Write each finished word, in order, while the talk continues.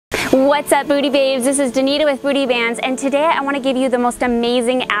What's up, Booty Babes? This is Danita with Booty Bands, and today I want to give you the most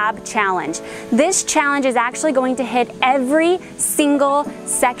amazing ab challenge. This challenge is actually going to hit every single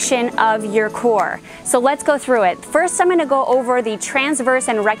section of your core. So let's go through it. First, I'm going to go over the transverse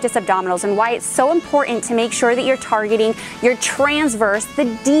and rectus abdominals and why it's so important to make sure that you're targeting your transverse, the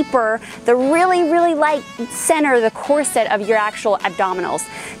deeper, the really light center, the corset of your actual abdominals.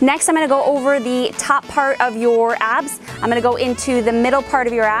 Next, I'm going to go over the top part of your abs. I'm going to go into the middle part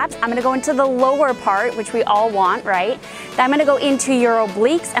of your abs. I'm going to go into the lower part, which we all want, right? Then I'm going to go into your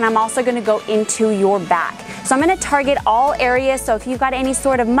obliques, and I'm also going to go into your back. So I'm going to target all areas. So if you've got any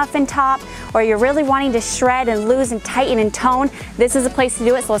sort of muffin top, or you're really wanting to shred and lose and tighten and tone, this is a place to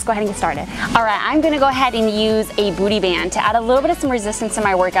do it. So let's go ahead and get started. All right, I'm going to go ahead and use a booty band to add a little bit of some resistance to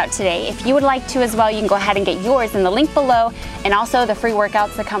my workout today. If you would like to as well, you can go ahead and get yours in the link below, and also the free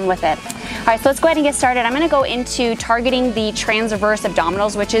workouts that come with it. All right, so let's go ahead and get started. I'm going to go into targeting the transverse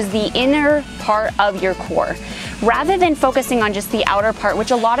abdominals, which is the inner part of your core. Rather than focusing on just the outer part,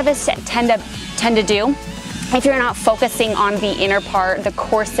 which a lot of us tend to do, if you're not focusing on the inner part, the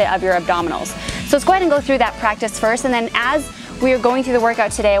corset of your abdominals. So let's go ahead and go through that practice first, and then as we are going through the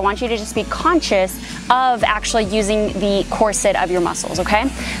workout today, I want you to just be conscious of actually using the corset of your muscles, okay?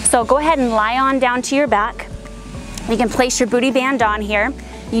 So go ahead and lie on down to your back. You can place your booty band on here.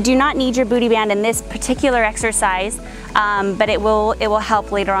 You do not need your booty band in this particular exercise, but it will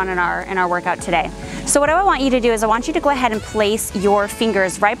help later on in our workout today. So what I want you to do is I want you to go ahead and place your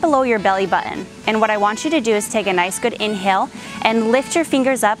fingers right below your belly button. And what I want you to do is take a nice good inhale and lift your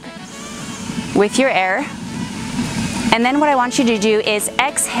fingers up with your air. And then what I want you to do is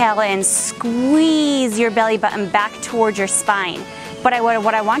exhale and squeeze your belly button back towards your spine. But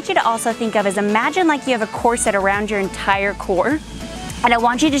what I want you to also think of is imagine like you have a corset around your entire core. And I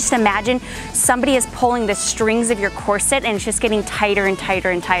want you to just imagine somebody is pulling the strings of your corset and it's just getting tighter and tighter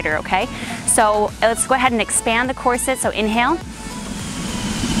and tighter, okay? So let's go ahead and expand the corset. So inhale.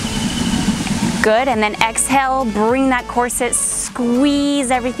 Good, and then exhale, bring that corset,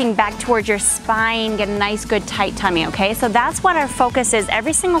 squeeze everything back towards your spine, get a nice good tight tummy, okay? So that's what our focus is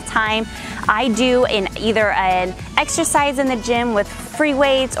every single time I do in either an exercise in the gym with free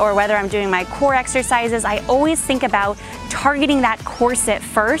weights or whether I'm doing my core exercises. I always think about targeting that corset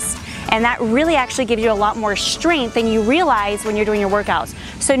first, and that really actually gives you a lot more strength than you realize when you're doing your workouts.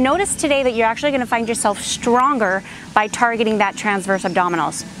 So notice today that you're actually gonna find yourself stronger by targeting that transverse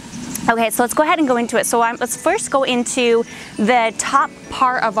abdominals. Okay, so let's go ahead and go into it. So let's first go into the top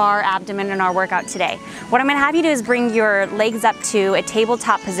part of our abdomen in our workout today. What I'm gonna have you do is bring your legs up to a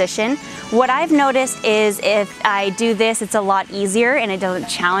tabletop position. What I've noticed is if I do this, it's a lot easier and it doesn't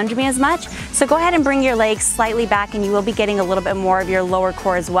challenge me as much. So go ahead and bring your legs slightly back and you will be getting a little bit more of your lower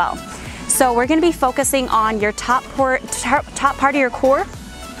core as well. So we're gonna be focusing on your top part of your core.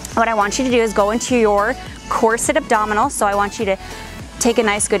 What I want you to do is go into your corset abdominal. So I want you to take a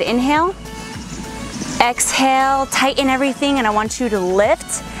nice good inhale, exhale, tighten everything, and I want you to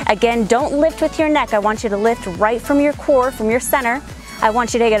lift. Again, don't lift with your neck. I want you to lift right from your core, from your center. I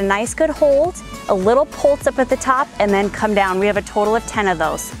want you to get a nice good hold, a little pulse up at the top, and then come down. We have a total of 10 of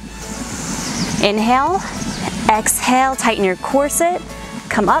those. Inhale, exhale, tighten your corset,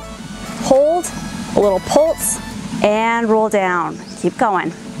 come up, hold, a little pulse, and roll down. Keep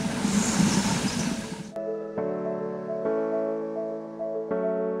going.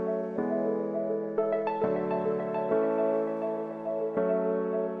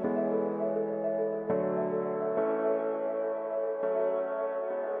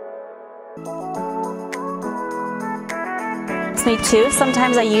 Me too.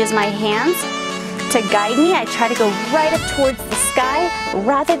 Sometimes I use my hands to guide me. I try to go right up towards the sky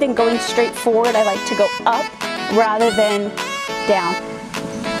rather than going straight forward. I like to go up rather than down.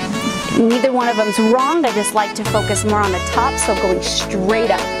 Neither one of them's wrong. I just like to focus more on the top, so going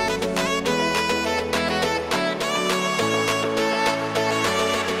straight up.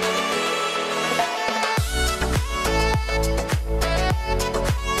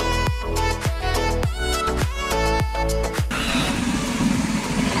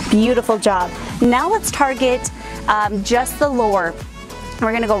 Beautiful job. Now let's target just the lower.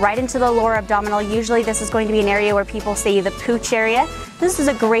 We're gonna go right into the lower abdominal. Usually this is going to be an area where people say the pooch area. This is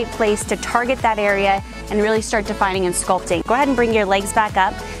a great place to target that area and really start defining and sculpting. Go ahead and bring your legs back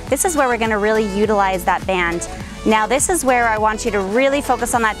up. This is where we're gonna really utilize that band. Now this is where I want you to really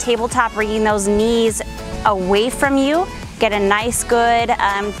focus on that tabletop, bringing those knees away from you. Get a nice good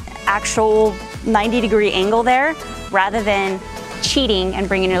actual 90-degree angle there rather than cheating and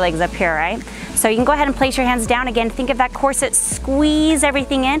bringing your legs up here, right? So you can go ahead and place your hands down. Again, think of that corset, squeeze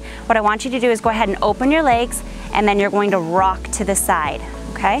everything in. What I want you to do is go ahead and open your legs, and then you're going to rock to the side,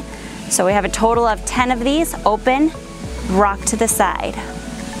 okay? So we have a total of 10 of these. Open, rock to the side.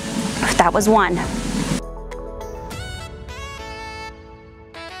 That was one.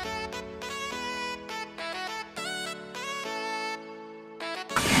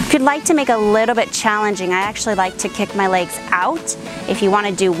 If you'd like to make it a little bit challenging, I actually like to kick my legs out. If you want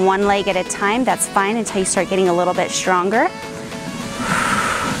to do one leg at a time, that's fine until you start getting a little bit stronger.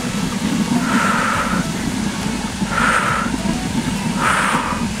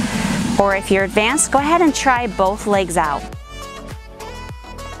 Or if you're advanced, go ahead and try both legs out.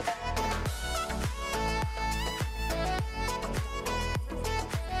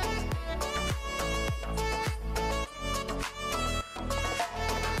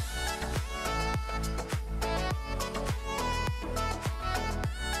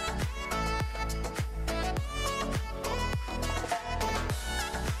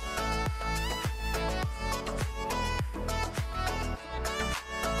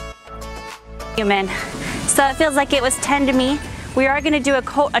 So it feels like it was 10 to me. We are going to do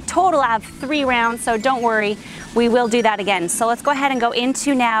a total of 3 rounds, so don't worry, we will do that again. So let's go ahead and go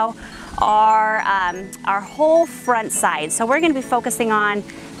into now our whole front side. So we're going to be focusing on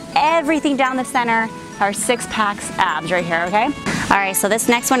everything down the center, our 6-pack abs right here, okay? All right, so this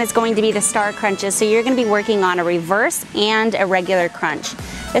next one is going to be the star crunches. So you're going to be working on a reverse and a regular crunch.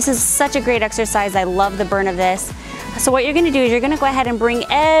 This is such a great exercise. I love the burn of this. So what you're going to do is you're going to go ahead and bring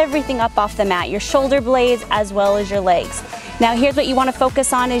everything up off the mat, your shoulder blades as well as your legs. Now here's what you want to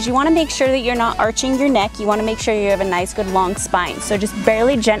focus on is you want to make sure that you're not arching your neck. You want to make sure you have a nice good long spine. So just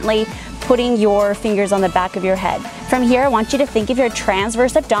barely gently putting your fingers on the back of your head. From here I want you to think of your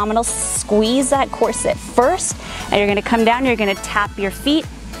transverse abdominals, squeeze that corset first, and you're going to come down, you're going to tap your feet,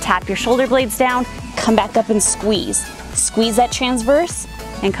 tap your shoulder blades down, come back up and squeeze. Squeeze that transverse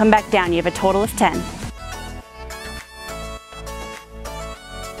and come back down. You have a total of 10.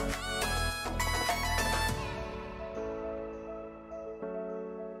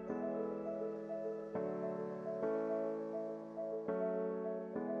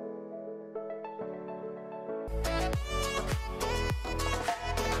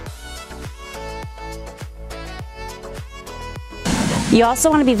 You also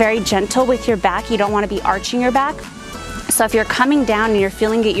want to be very gentle with your back. You don't want to be arching your back. So if you're coming down and you're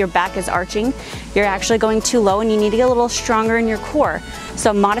feeling that your back is arching, you're actually going too low and you need to get a little stronger in your core.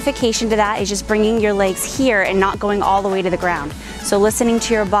 So modification to that is just bringing your legs here and not going all the way to the ground. So listening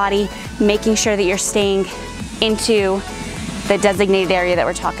to your body, making sure that you're staying into the designated area that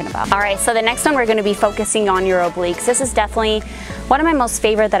we're talking about. All right, so the next one we're going to be focusing on your obliques. This is definitely one of my most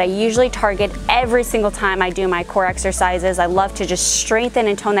favorite that I usually target every single time I do my core exercises. I love to just strengthen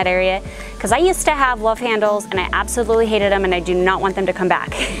and tone that area because I used to have love handles and I absolutely hated them and I do not want them to come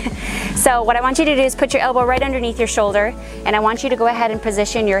back. So what I want you to do is put your elbow right underneath your shoulder and I want you to go ahead and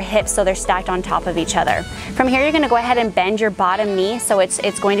position your hips so they're stacked on top of each other. From here you're going to go ahead and bend your bottom knee so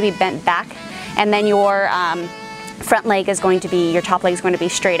it's going to be bent back, and then your front leg is going to be, your top leg is going to be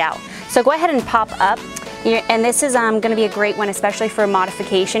straight out. So go ahead and pop up. And this is going to be a great one, especially for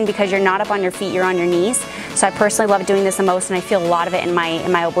modification because you're not up on your feet, you're on your knees. So I personally love doing this the most and I feel a lot of it in my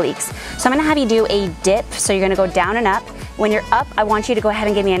obliques. So I'm going to have you do a dip. So you're going to go down and up. When you're up, I want you to go ahead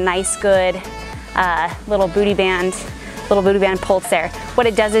and give me a nice good little booty band pulse there. What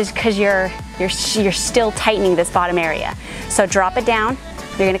it does is because you're still tightening this bottom area. So drop it down,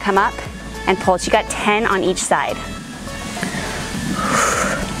 you're going to come up and pulse. You got 10 on each side.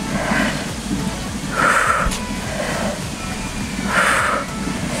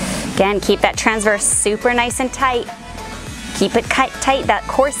 Again, keep that transverse super nice and tight. Keep it tight, that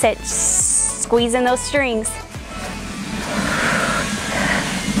corset, squeeze in those strings.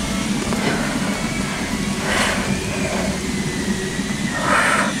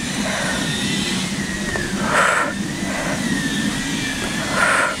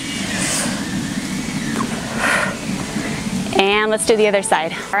 And let's do the other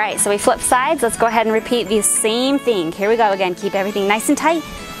side. All right, so we flip sides. Let's go ahead and repeat the same thing. Here we go again. Keep everything nice and tight.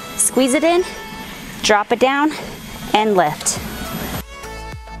 Squeeze it in, drop it down, and lift.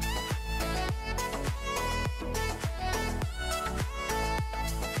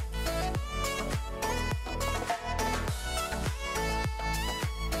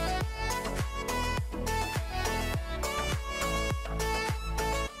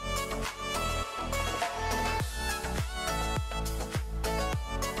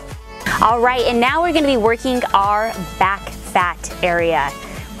 All right, and now we're going to be working our back fat area.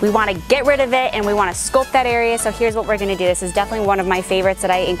 We want to get rid of it and we want to sculpt that area, so here's what we're going to do. This is definitely one of my favorites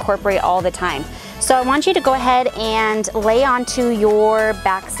that I incorporate all the time. So I want you to go ahead and lay onto your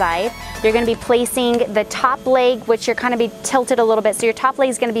backside. You're going to be placing the top leg, which you're kind of be tilted a little bit. So your top leg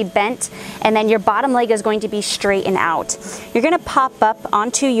is going to be bent, and then your bottom leg is going to be straightened out. You're going to pop up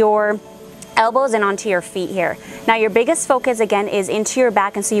onto your elbows and onto your feet here. Now your biggest focus again is into your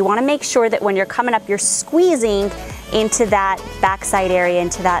back, and so you want to make sure that when you're coming up, you're squeezing into that backside area,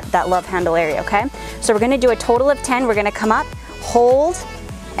 into that love handle area, okay? So we're going to do a total of 10. We're going to come up, hold,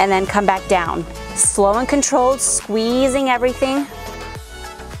 and then come back down. Slow and controlled, squeezing everything.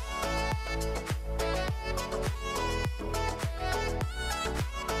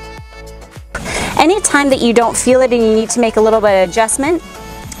 Anytime that you don't feel it and you need to make a little bit of adjustment,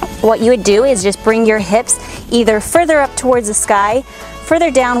 what you would do is just bring your hips either further up towards the sky,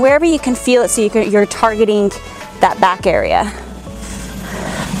 further down, wherever you can feel it, so you're targeting that back area.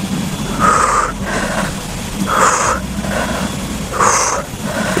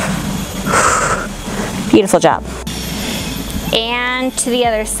 Beautiful job. And to the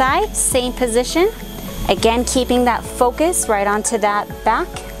other side, same position. Again, keeping that focus right onto that back.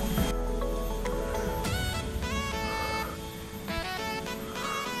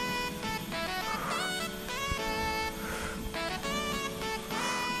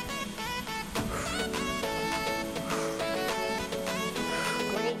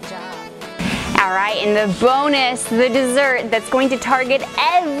 All right, and the bonus, the dessert that's going to target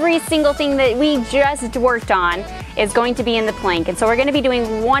every single thing that we just worked on is going to be in the plank. And so we're gonna be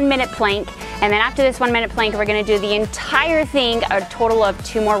doing 1 minute plank, and then after this 1 minute plank, we're gonna do the entire thing, a total of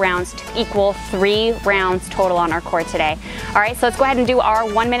 2 more rounds to equal 3 rounds total on our core today. All right, so let's go ahead and do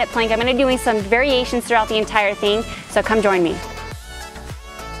our 1 minute plank. I'm gonna be doing some variations throughout the entire thing, so come join me.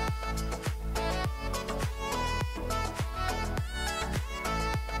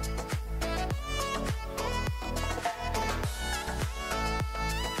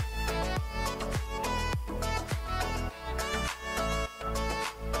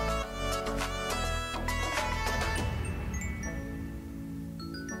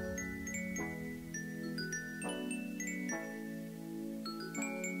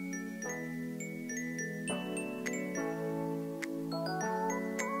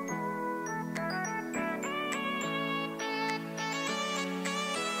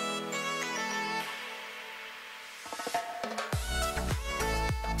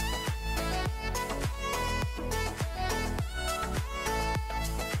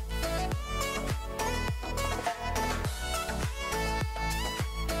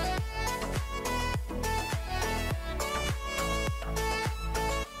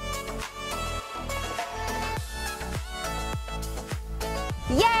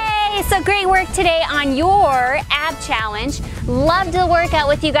 Yay! So great work today on your ab challenge. Loved the workout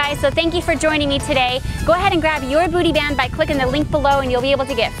with you guys, so thank you for joining me today. Go ahead and grab your booty band by clicking the link below, and you'll be able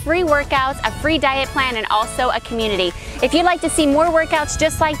to get free workouts, a free diet plan, and also a community. If you'd like to see more workouts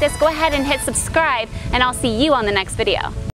just like this, go ahead and hit subscribe, and I'll see you on the next video.